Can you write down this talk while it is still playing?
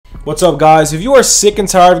What's up, guys? If you are sick and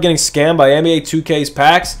tired of getting scammed by NBA 2K's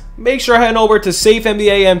packs, make sure to head over to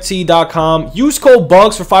safenbamt.com. Use code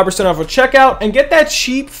BUGS for 5% off at checkout and get that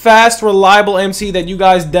cheap, fast, reliable MC that you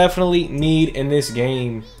guys definitely need in this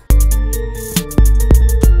game.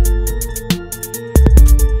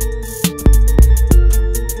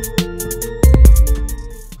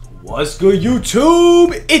 What's good,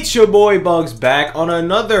 YouTube? It's your boy Bugs back on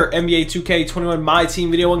another NBA 2K21 My Team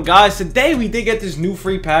video. And guys, today we did get this new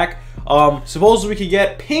free pack. Supposedly we could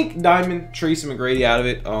get Pink Diamond Tracy McGrady out of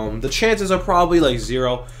it. The chances are probably like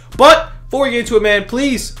 0. But before we get into it, man,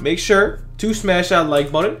 please make sure to smash that like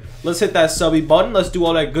button. Let's hit that subby button. Let's do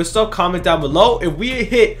all that good stuff. Comment down below. If we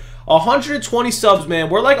hit 120 subs, man,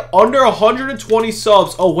 we're like under 120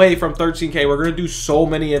 subs away from 13K. We're gonna do so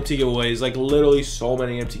many MT giveaways, like literally so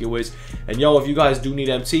many MT giveaways. And yo, if you guys do need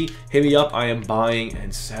MT, hit me up. I am buying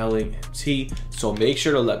and selling MT, so make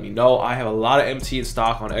sure to let me know. I have a lot of MT in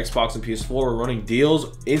stock on Xbox and PS4. We're running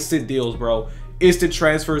deals, instant deals, bro, instant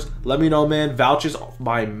transfers. Let me know, man. Vouchers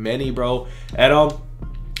by many, bro. And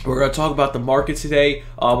we're going to talk about the market today.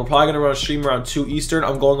 We're probably going to run a stream around 2 Eastern.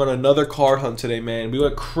 I'm going on another card hunt today, man. We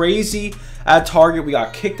went crazy at Target. We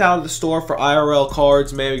got kicked out of the store for IRL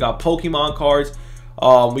cards, man. We got Pokemon cards.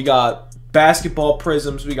 We got basketball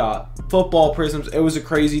prisms. We got football prisms. It was a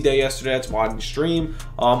crazy day yesterday. That's why I didn't stream.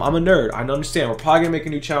 I'm a nerd. I understand. We're probably going to make a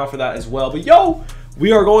new channel for that as well. But yo,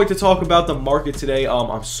 we are going to talk about the market today.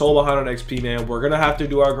 I'm so behind on XP, man. We're going to have to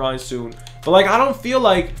do our grind soon. But like, I don't feel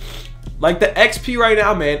like the XP right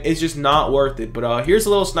now, man, is just not worth it. But here's a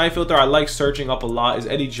little snipe filter I like searching up a lot is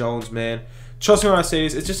Eddie Jones, man. Trust me when I say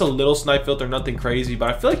this, it's just a little snipe filter, nothing crazy, but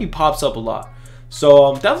I feel like he pops up a lot.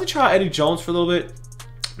 So definitely try Eddie Jones for a little bit.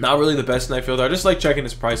 Not really the best snipe filter. I just like checking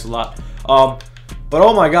his price a lot. But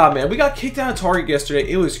oh my god, man, we got kicked out of Target yesterday.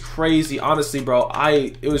 It was crazy, honestly, bro.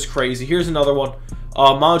 It was crazy. Here's another one.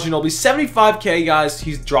 Manu Ginobili, 75K, guys.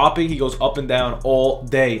 He's dropping. He goes up and down all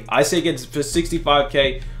day. I say get for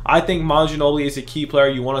 65K. I think Manu Ginobili is a key player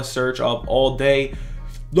you want to search up all day.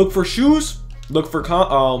 Look for shoes. Look for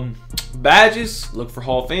badges. Look for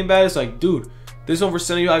Hall of Fame badges. Like, dude, this over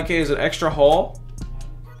 75K is an extra haul.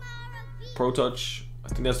 Pro Touch. I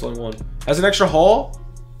think that's the only one. Has an extra haul.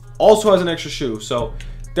 Also has an extra shoe. So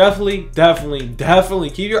definitely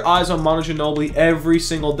keep your eyes on Manu Ginobili every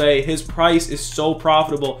single day. His price is so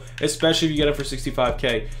profitable, especially if you get it for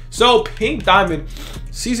 65K. So Pink Diamond,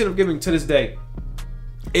 Season of Giving to this day,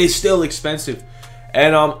 is still expensive.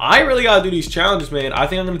 And I really gotta do these challenges, man. I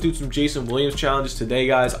think I'm gonna do some Jason Williams challenges today,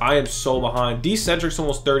 guys. I am so behind. Decentric's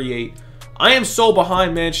almost 38. I am so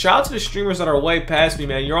behind, man. Shout out to the streamers that are way past me,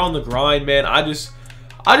 man. You're on the grind, man. I just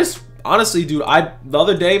honestly, dude, the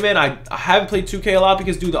other day, man, I haven't played 2K a lot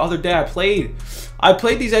because, dude, the other day I played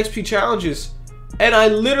these XP challenges, and I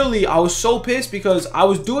was so pissed because I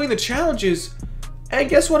was doing the challenges, and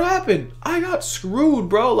guess what happened? I got screwed,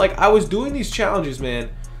 bro. Like, I was doing these challenges, man,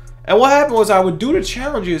 and what happened was I would do the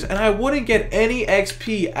challenges, and I wouldn't get any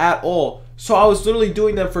XP at all. So I was literally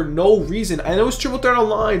doing them for no reason. And it was triple threat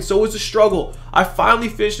online, so it was a struggle. I finally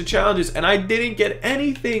finished the challenges, and I didn't get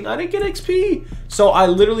anything. I didn't get XP. So I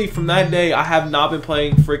literally, from that day, I have not been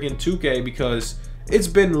playing freaking 2K because it's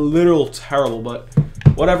been literal terrible. But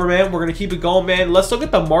whatever, man. We're going to keep it going, man. Let's look at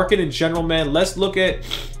the market in general, man. Let's look at,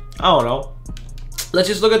 I don't know. Let's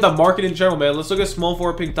just look at the market in general, man. Let's look at small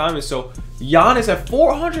forward Pink Diamond. So Giannis at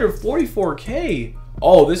 444K.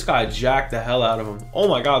 Oh, this guy jacked the hell out of him. Oh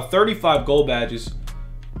my god, 35 gold badges.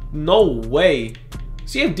 No way.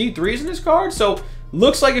 Does he have D3s in this card? So,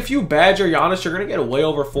 looks like if you badger Giannis, you're going to get way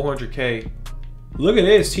over 400K. Look at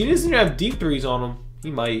this. He doesn't even have D3s on him. He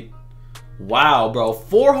might. Wow, bro.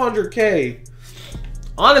 400K.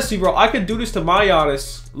 Honestly, bro, I could do this to my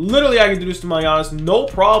Giannis. Literally, I could do this to my Giannis. No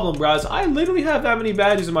problem, guys. I literally have that many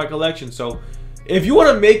badges in my collection. So, if you want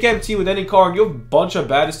to make MT with any card, you have a bunch of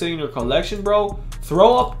badges sitting in your collection, bro,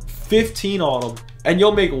 throw up 15 on them, and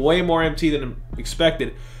you'll make way more MT than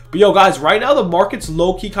expected. But yo, guys, right now the market's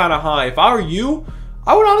low-key kind of high. If I were you,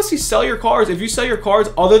 I would honestly sell your cards. If you sell your cards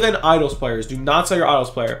other than Idols players, do not sell your Idols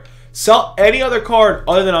player. Sell any other card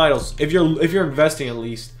other than Idols, if you're investing at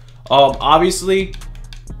least. Obviously,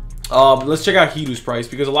 let's check out Hidu's price,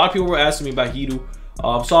 because a lot of people were asking me about Hidu.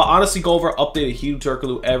 So I'll honestly go over updated Hidu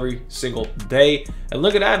Turkoglu every single day. And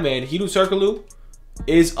look at that, man. Hidu Turkoglu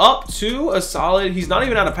is up to a solid, he's not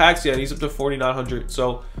even out of packs yet. He's up to 4,900.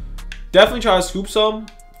 So definitely try to scoop some.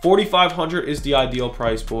 4,500 is the ideal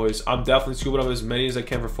price, boys. I'm definitely scooping up as many as I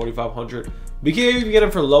can for 4,500. We can even get them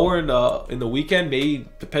for lower in the weekend. Maybe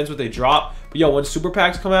depends what they drop. But yo, when super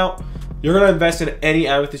packs come out, you're gonna invest in any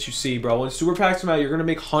amethyst you see, bro. When super packs come out, you're gonna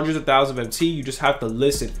make hundreds of thousands of MT. You just have to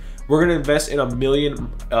listen. we're going to invest in 1 million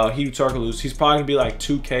Hidu Tarkalus. He's probably going to be like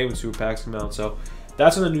 2K when super packs come out. So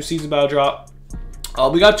that's when the new season battle drop.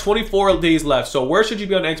 We got 24 days left. So where should you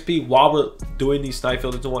be on XP while we're doing these snipe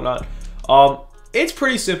filters and whatnot? It's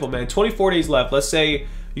pretty simple, man. 24 days left. Let's say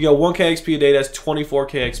you get 1K XP a day. That's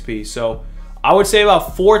 24K XP. So I would say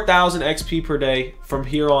about 4,000 XP per day from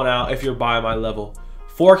here on out if you're buying my level.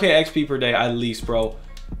 4K XP per day at least, bro.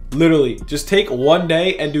 Literally, just take 1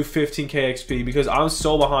 day and do 15K XP because I'm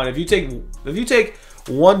so behind. If you take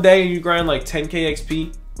 1 day and you grind like 10K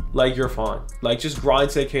XP, like you're fine. Like just grind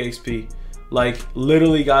 10K XP. Like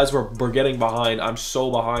literally, guys, we're getting behind. I'm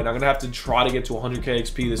so behind. I'm gonna have to try to get to 100K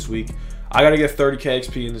XP this week. I gotta get 30K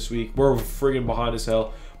XP in this week. We're friggin' behind as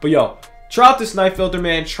hell. But yo, try out this snipe filter,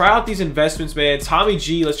 man. Try out these investments, man. Tommy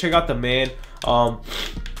G, let's check out the man.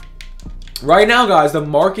 Right now, guys, the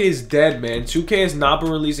market is dead, man. 2K has not been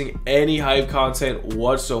releasing any hype content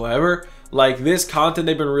whatsoever. Like, this content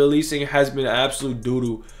they've been releasing has been absolute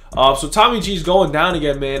doo-doo. So Tommy G's going down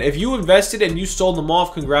again, man. If you invested and you sold them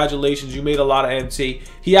off, congratulations. You made a lot of MT.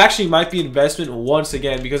 He actually might be investment once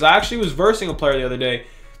again because I actually was versing a player the other day.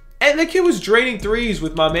 And the kid was draining threes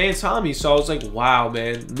with my man Tommy. So I was like, wow,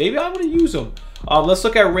 man. Maybe I'm going to use him. Let's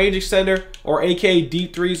look at range extender or aka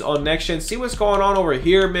deep threes on next gen. See what's going on over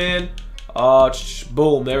here, man.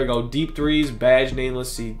 Boom, there we go. Deep threes, badge name. Let's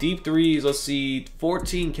see. Deep threes, let's see.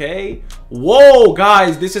 14K. Whoa,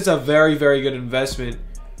 guys, this is a very, very good investment.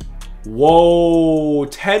 Whoa,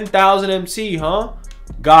 10,000 MT, huh?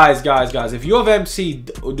 Guys, if you have MC,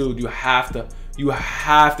 dude, you have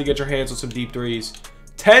to get your hands on some deep threes.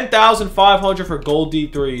 10,500 for gold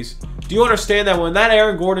deep threes. Do you understand that when that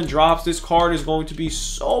Aaron Gordon drops, this card is going to be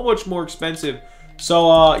so much more expensive?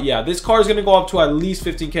 So, yeah, this card is going to go up to at least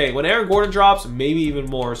 15K. When Aaron Gordon drops, maybe even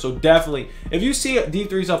more. So, definitely, if you see deep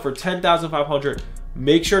threes up for 10,500,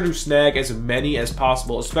 make sure to snag as many as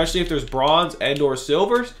possible, especially if there's bronze and or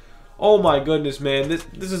silvers. Oh my goodness, man.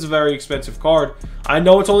 This is a very expensive card. I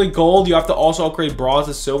know it's only gold. You have to also upgrade bronze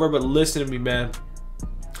and silver, but listen to me, man.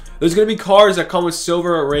 There's going to be cards that come with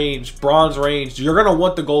silver range, bronze range. You're going to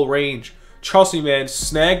want the gold range. Trust me, man.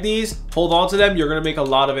 Snag these. Hold on to them. You're going to make a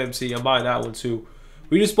lot of MC. I'm buying that one, too.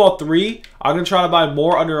 We just bought 3. I'm going to try to buy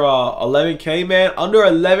more under 11K, man. Under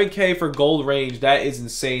 11K for gold range. That is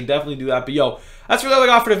insane. Definitely do that. But, yo, that's really all I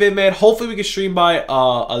got for the vid, man. Hopefully, we can stream by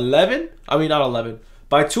 11. I mean, not 11.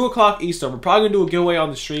 By 2 o'clock Eastern. We're probably going to do a giveaway on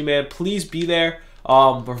the stream, man. Please be there.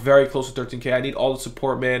 We're very close to 13K. I need all the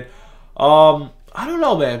support, man. I don't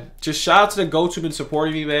know, man. Just shout out to the go-to been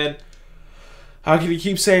supporting me, man. How can you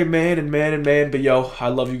keep saying man and man and man? But, yo, I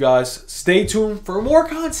love you guys. Stay tuned for more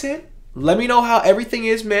content. Let me know how everything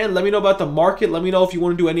is, man. Let me know about the market. Let me know if you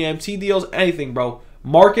want to do any MT deals, anything, bro.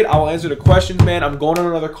 Market, I will answer the questions, man. I'm going on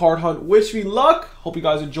another card hunt. Wish me luck. Hope you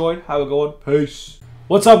guys enjoyed. Have a good one. Peace.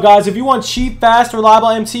 What's up, guys? If you want cheap, fast, reliable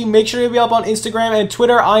MT, make sure to be up on Instagram and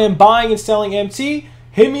Twitter. I am buying and selling MT.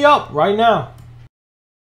 Hit me up right now.